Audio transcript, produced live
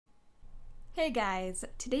Hey guys,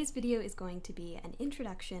 today's video is going to be an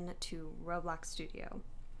introduction to Roblox Studio.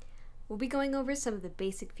 We'll be going over some of the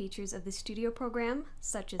basic features of the Studio program,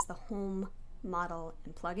 such as the Home, Model,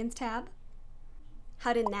 and Plugins tab,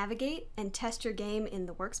 how to navigate and test your game in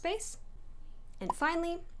the workspace, and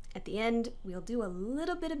finally, at the end, we'll do a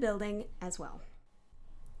little bit of building as well.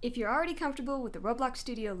 If you're already comfortable with the Roblox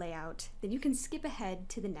Studio layout, then you can skip ahead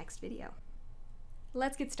to the next video.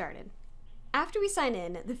 Let's get started. After we sign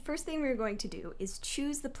in, the first thing we're going to do is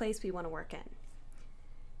choose the place we want to work in.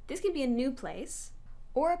 This can be a new place,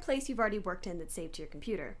 or a place you've already worked in that's saved to your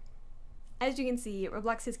computer. As you can see,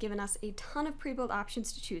 Roblox has given us a ton of pre-built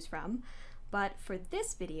options to choose from, but for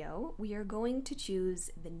this video, we are going to choose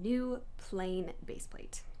the new plain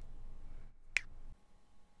baseplate.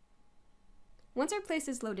 Once our place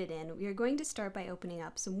is loaded in, we are going to start by opening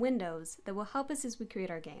up some windows that will help us as we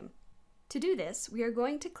create our game. To do this, we are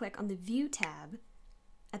going to click on the View tab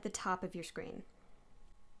at the top of your screen.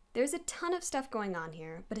 There's a ton of stuff going on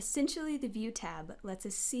here, but essentially the View tab lets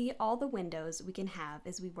us see all the windows we can have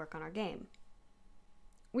as we work on our game.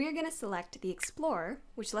 We are going to select the Explorer,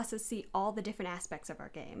 which lets us see all the different aspects of our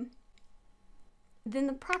game. Then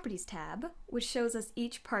the Properties tab, which shows us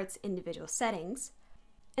each part's individual settings.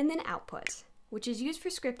 And then Output, which is used for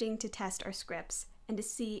scripting to test our scripts and to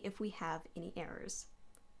see if we have any errors.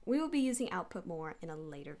 We will be using Output more in a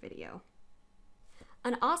later video.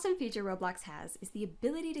 An awesome feature Roblox has is the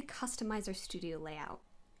ability to customize our studio layout.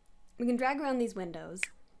 We can drag around these windows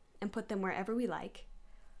and put them wherever we like.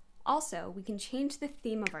 Also, we can change the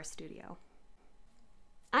theme of our studio.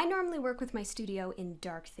 I normally work with my studio in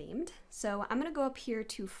dark themed, so I'm going to go up here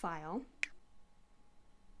to File,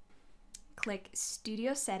 click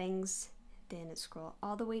Studio Settings, then scroll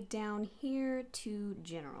all the way down here to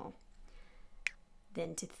General.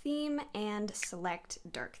 Then to Theme, and select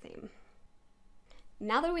Dark Theme.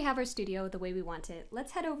 Now that we have our studio the way we want it,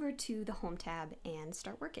 let's head over to the Home tab and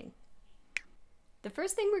start working. The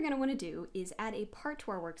first thing we're going to want to do is add a part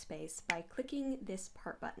to our workspace by clicking this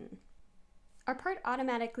Part button. Our part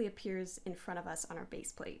automatically appears in front of us on our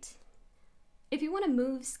base plate. If you want to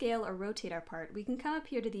move, scale, or rotate our part, we can come up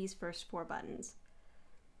here to these first 4 buttons.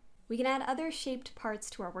 We can add other shaped parts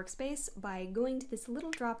to our workspace by going to this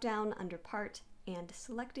little drop down under Part and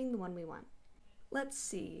selecting the one we want. Let's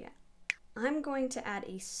see, I'm going to add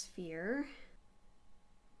a sphere.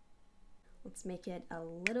 Let's make it a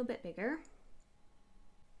little bit bigger.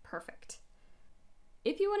 Perfect.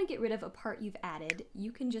 If you want to get rid of a part you've added,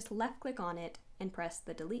 you can just left click on it and press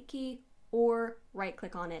the delete key, or right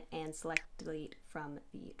click on it and select delete from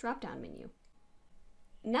the drop down menu.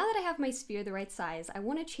 Now that I have my sphere the right size, I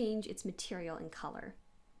want to change its material and color.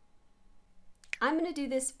 I'm going to do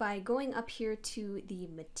this by going up here to the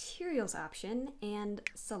Materials option and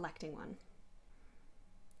selecting one.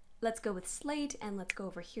 Let's go with Slate, and let's go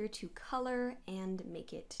over here to Color and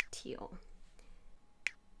make it teal.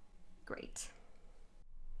 Great.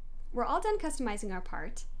 We're all done customizing our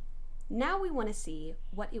part. Now we want to see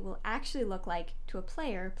what it will actually look like to a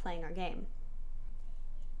player playing our game.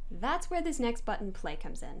 That's where this next button, Play,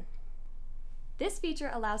 comes in. This feature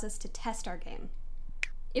allows us to test our game.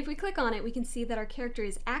 If we click on it, we can see that our character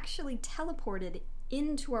is actually teleported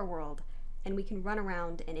into our world, and we can run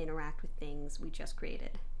around and interact with things we just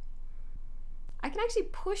created. I can actually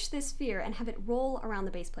push this sphere and have it roll around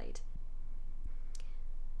the base plate.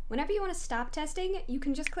 Whenever you want to stop testing, you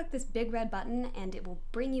can just click this big red button and it will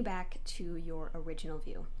bring you back to your original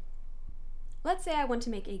view. Let's say I want to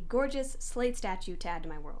make a gorgeous slate statue to add to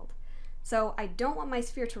my world, so I don't want my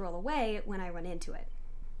sphere to roll away when I run into it.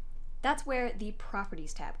 That's where the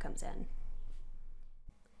Properties tab comes in.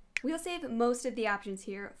 We'll save most of the options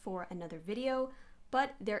here for another video,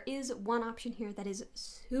 but there is one option here that is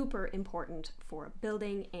super important for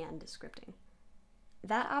building and scripting.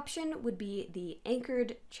 That option would be the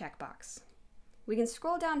anchored checkbox. We can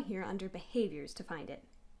scroll down here under Behaviors to find it.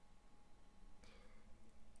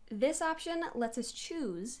 This option lets us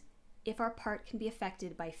choose if our part can be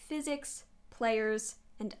affected by physics, players,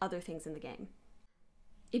 and other things in the game.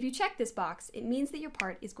 If you check this box, it means that your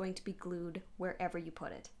part is going to be glued wherever you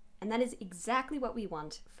put it, and that is exactly what we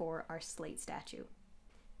want for our slate statue.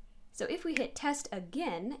 So if we hit Test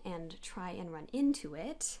again and try and run into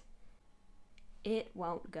it, it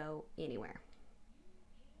won't go anywhere.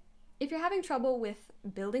 If you're having trouble with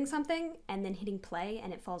building something and then hitting play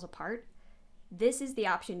and it falls apart, this is the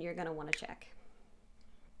option you're going to want to check.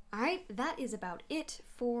 Alright, that is about it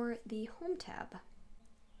for the Home tab.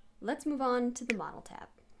 Let's move on to the Model tab.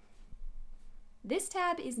 This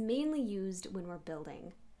tab is mainly used when we're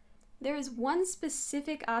building. There is one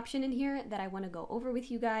specific option in here that I want to go over with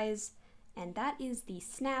you guys, and that is the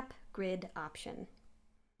Snap Grid option.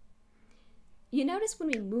 You notice when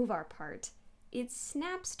we move our part, it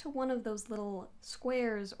snaps to one of those little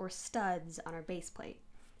squares or studs on our base plate.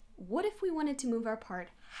 What if we wanted to move our part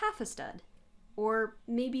half a stud, or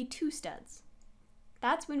maybe 2 studs?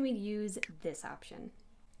 That's when we'd use this option.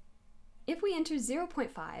 If we enter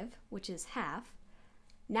 0.5, which is half,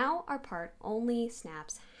 now our part only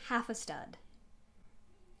snaps half a stud.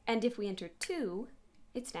 And if we enter 2,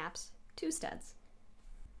 it snaps 2 studs.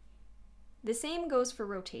 The same goes for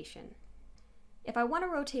rotation. If I want to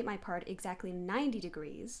rotate my part exactly 90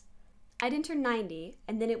 degrees, I'd enter 90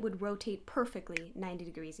 and then it would rotate perfectly 90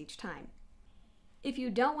 degrees each time. If you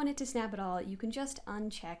don't want it to snap at all, you can just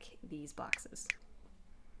uncheck these boxes.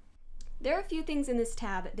 There are a few things in this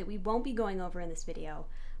tab that we won't be going over in this video,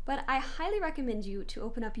 but I highly recommend you to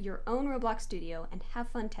open up your own Roblox Studio and have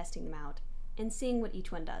fun testing them out and seeing what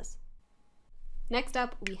each one does. Next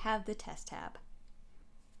up, we have the Test tab.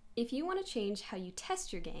 If you want to change how you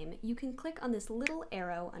test your game, you can click on this little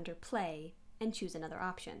arrow under Play and choose another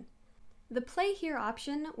option. The Play Here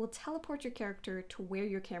option will teleport your character to where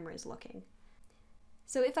your camera is looking.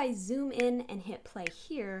 So if I zoom in and hit Play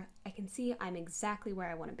Here, I can see I'm exactly where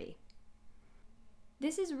I want to be.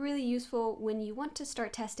 This is really useful when you want to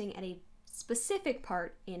start testing at a specific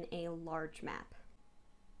part in a large map.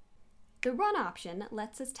 The Run option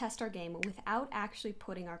lets us test our game without actually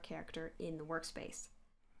putting our character in the workspace.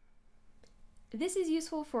 This is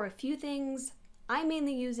useful for a few things. I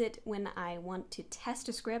mainly use it when I want to test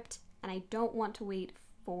a script and I don't want to wait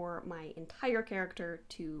for my entire character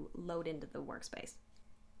to load into the workspace.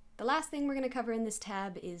 The last thing we're going to cover in this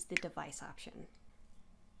tab is the Device option.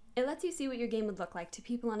 It lets you see what your game would look like to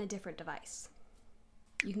people on a different device.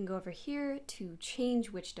 You can go over here to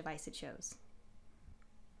change which device it shows.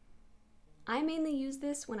 I mainly use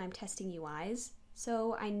this when I'm testing UIs,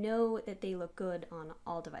 so I know that they look good on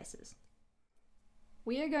all devices.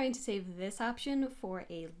 We are going to save this option for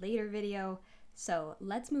a later video, so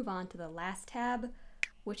let's move on to the last tab,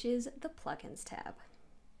 which is the Plugins tab.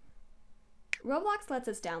 Roblox lets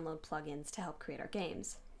us download plugins to help create our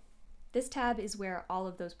games. This tab is where all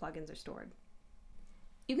of those plugins are stored.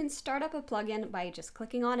 You can start up a plugin by just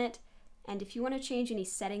clicking on it, and if you want to change any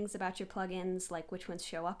settings about your plugins, like which ones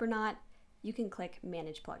show up or not, you can click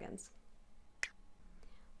Manage Plugins.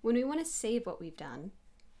 When we want to save what we've done,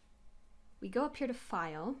 we go up here to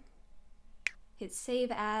File, hit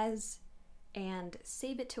Save As, and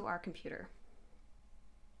save it to our computer.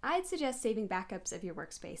 I'd suggest saving backups of your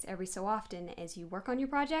workspace every so often as you work on your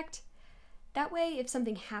project. That way, if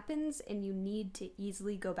something happens and you need to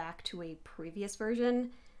easily go back to a previous version,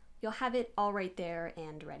 you'll have it all right there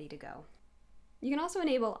and ready to go. You can also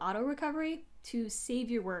enable auto recovery to save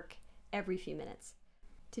your work every few minutes.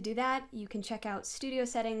 To do that, you can check out Studio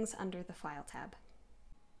Settings under the File tab.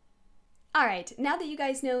 Alright, now that you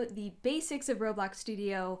guys know the basics of Roblox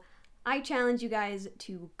Studio, I challenge you guys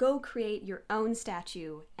to go create your own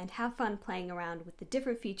statue and have fun playing around with the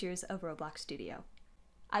different features of Roblox Studio.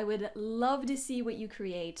 I would love to see what you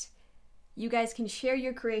create. You guys can share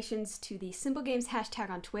your creations to the Simple Games hashtag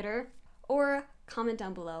on Twitter, or comment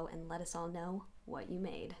down below and let us all know what you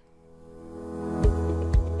made.